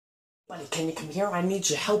Buddy, can you come here? I need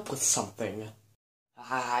your help with something.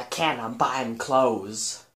 I can't, I'm buying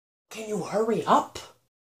clothes. Can you hurry up?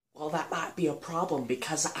 Well, that might be a problem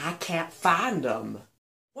because I can't find them.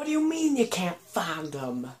 What do you mean you can't find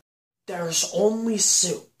them? There's only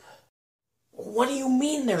soup. What do you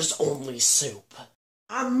mean there's only soup?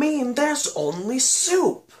 I mean there's only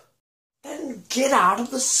soup. Then get out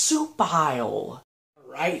of the soup aisle.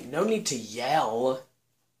 Right, no need to yell.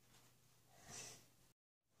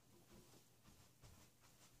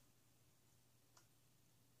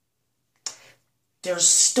 There's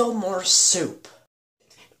still more soup.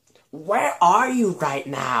 Where are you right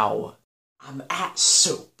now? I'm at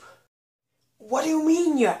soup. What do you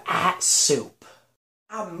mean you're at soup?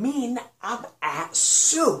 I mean I'm at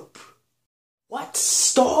soup. What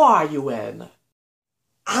store are you in?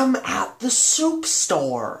 I'm at the soup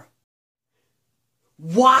store.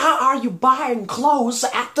 Why are you buying clothes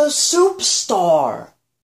at the soup store?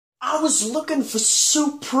 I was looking for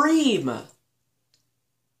Supreme.